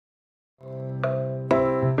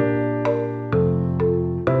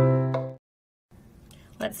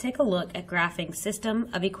Let's take a look at graphing system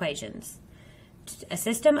of equations. A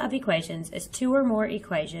system of equations is two or more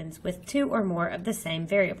equations with two or more of the same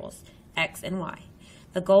variables, x and y.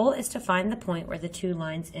 The goal is to find the point where the two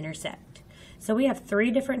lines intersect. So we have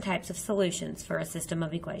three different types of solutions for a system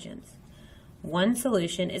of equations. One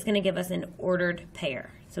solution is going to give us an ordered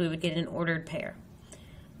pair. So we would get an ordered pair.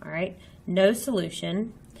 All right, no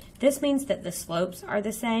solution. This means that the slopes are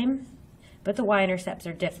the same, but the y-intercepts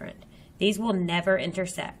are different. These will never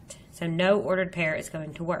intersect, so no ordered pair is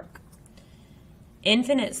going to work.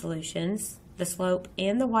 Infinite solutions, the slope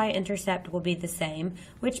and the y-intercept will be the same,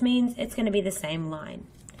 which means it's going to be the same line.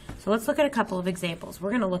 So let's look at a couple of examples.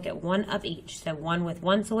 We're going to look at one of each, so one with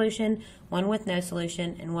one solution, one with no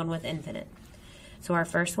solution, and one with infinite. So our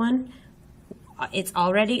first one, it's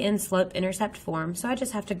already in slope-intercept form, so I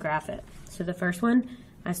just have to graph it. So the first one,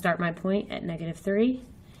 I start my point at -3,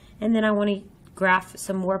 and then I want to graph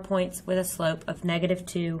some more points with a slope of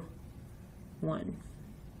 -2, 1.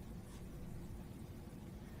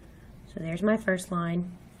 So there's my first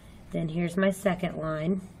line, then here's my second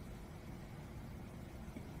line,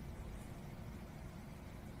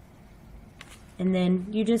 and then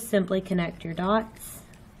you just simply connect your dots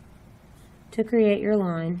to create your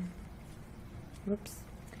line. Whoops.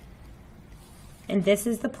 And this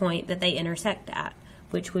is the point that they intersect at,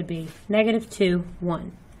 which would be -2,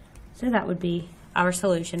 1. So that would be our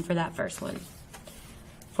solution for that first one.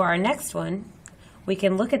 For our next one, we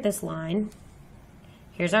can look at this line.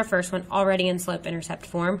 Here's our first one already in slope-intercept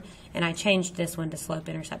form, and I changed this one to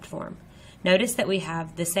slope-intercept form. Notice that we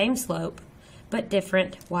have the same slope, but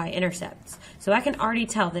different y-intercepts. So I can already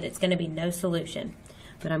tell that it's going to be no solution,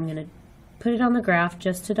 but I'm going to put it on the graph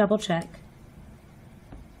just to double check.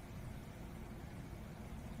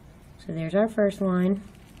 So there's our first line.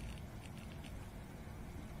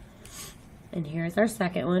 And here's our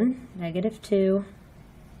second one, -2,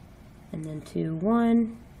 and then 2,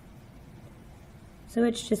 1. So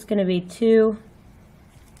it's just going to be two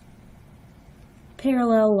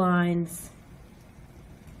parallel lines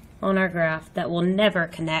on our graph that will never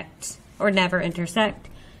connect or never intersect.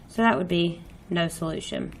 So that would be no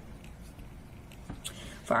solution.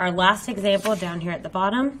 For our last example down here at the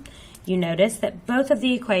bottom, you notice that both of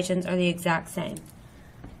the equations are the exact same.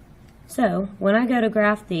 So when I go to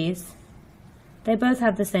graph these, they both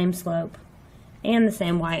have the same slope and the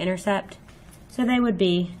same y-intercept, so they would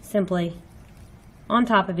be simply on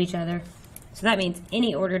top of each other. So that means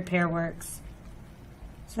any ordered pair works.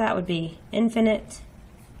 So that would be infinite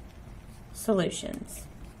solutions.